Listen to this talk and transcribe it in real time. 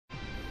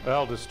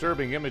Well,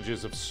 disturbing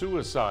images of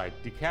suicide,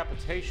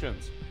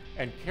 decapitations,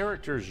 and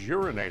characters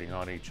urinating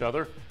on each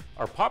other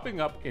are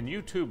popping up in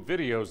YouTube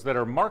videos that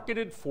are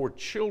marketed for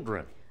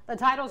children. The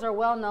titles are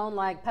well known,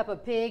 like Peppa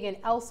Pig and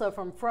Elsa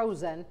from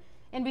Frozen.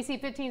 NBC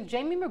 15's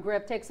Jamie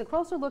McGriff takes a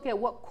closer look at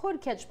what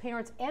could catch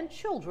parents and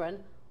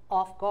children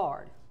off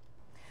guard.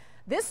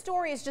 This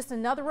story is just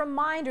another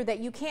reminder that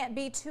you can't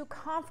be too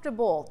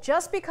comfortable.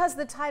 Just because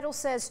the title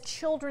says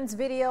children's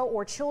video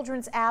or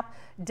children's app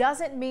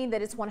doesn't mean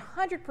that it's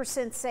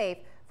 100% safe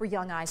for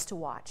young eyes to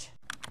watch.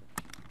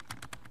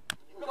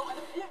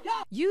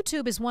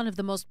 YouTube is one of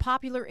the most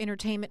popular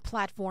entertainment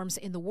platforms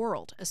in the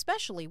world,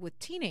 especially with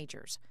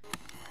teenagers.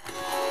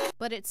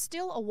 But it's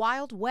still a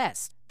wild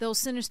west. Those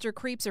sinister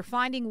creeps are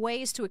finding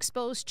ways to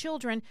expose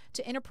children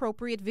to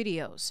inappropriate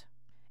videos.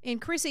 In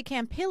Chrissy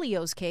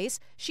Campilio's case,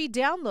 she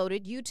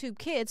downloaded YouTube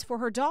Kids for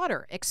her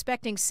daughter,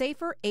 expecting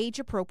safer,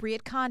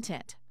 age-appropriate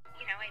content.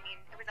 You know, I mean,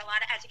 it was a lot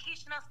of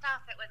educational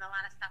stuff. It was a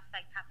lot of stuff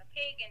like Peppa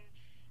Pig and,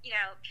 you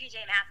know, PJ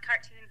Masks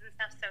cartoons and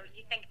stuff, so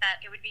you think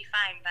that it would be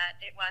fine,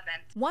 but it wasn't.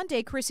 One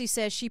day, Chrissy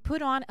says she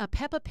put on a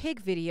Peppa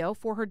Pig video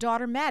for her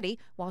daughter Maddie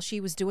while she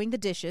was doing the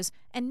dishes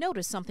and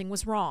noticed something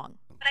was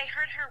wrong. But I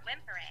heard her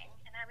whimpering,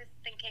 and I was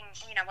thinking,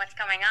 you know, what's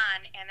going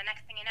on? And the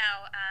next thing you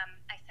know,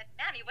 I said,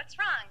 Maddie, what's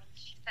wrong?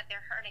 She said,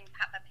 they're hurting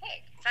Peppa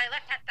Pig. So I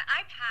looked at the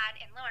iPad,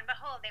 and lo and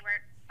behold, they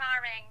were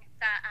sawing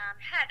the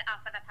head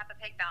off of the Peppa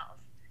Pig dolls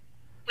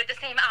with the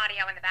same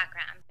audio in the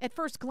background. At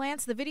first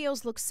glance, the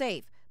videos look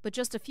safe, but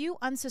just a few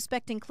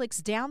unsuspecting clicks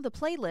down the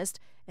playlist,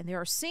 and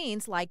there are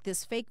scenes like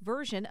this fake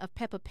version of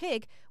Peppa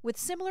Pig with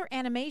similar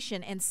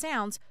animation and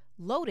sounds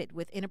loaded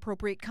with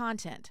inappropriate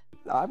content.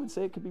 I would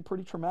say it could be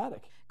pretty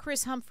traumatic.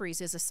 Chris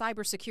Humphreys is a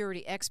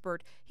cybersecurity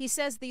expert. He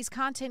says these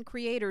content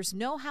creators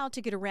know how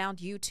to get around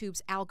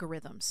YouTube's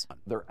algorithms.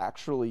 They're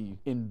actually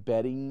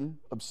embedding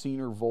obscene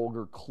or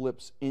vulgar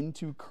clips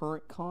into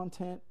current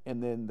content,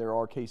 and then there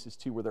are cases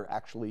too where they're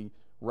actually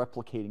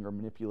replicating or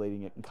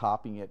manipulating it and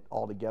copying it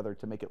all together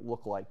to make it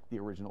look like the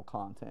original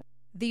content.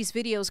 These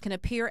videos can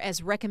appear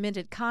as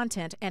recommended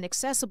content and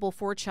accessible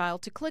for a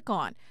child to click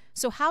on.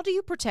 So how do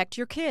you protect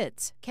your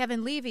kids?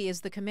 Kevin Levy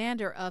is the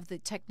commander of the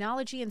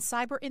Technology and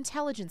Cyber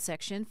Intelligence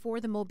section for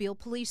the Mobile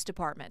Police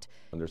Department.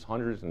 And there's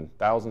hundreds and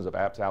thousands of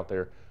apps out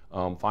there.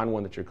 Find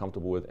one that you're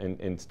comfortable with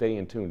and stay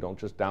in tune. Don't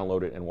just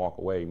download it and walk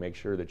away. Make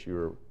sure that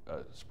you're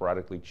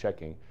sporadically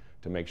checking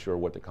to make sure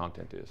what the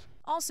content is.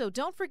 Also,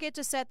 don't forget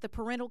to set the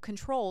parental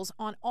controls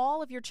on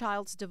all of your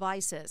child's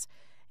devices.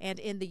 And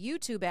in the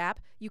YouTube app,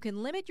 you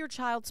can limit your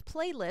child's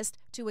playlist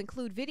to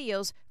include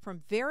videos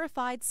from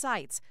verified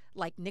sites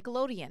like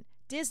Nickelodeon,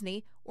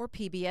 Disney, or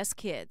PBS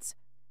Kids.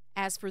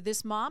 As for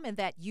this mom and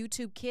that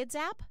YouTube Kids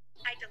app,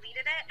 I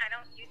deleted it. I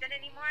don't use it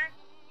anymore.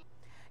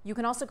 you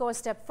can also go a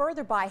step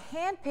further by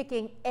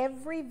handpicking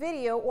every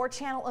video or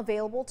channel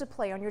available to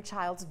play on your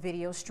child's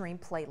video stream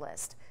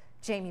playlist.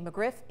 Jamie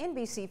McGriff,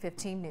 NBC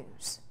 15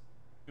 News.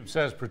 YouTube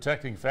says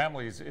protecting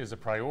families is a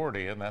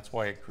priority, and that's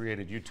why it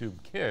created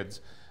YouTube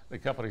Kids. The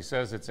company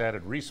says it's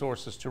added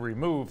resources to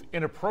remove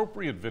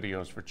inappropriate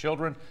videos for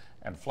children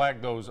and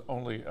flag those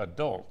only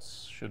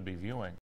adults should be viewing.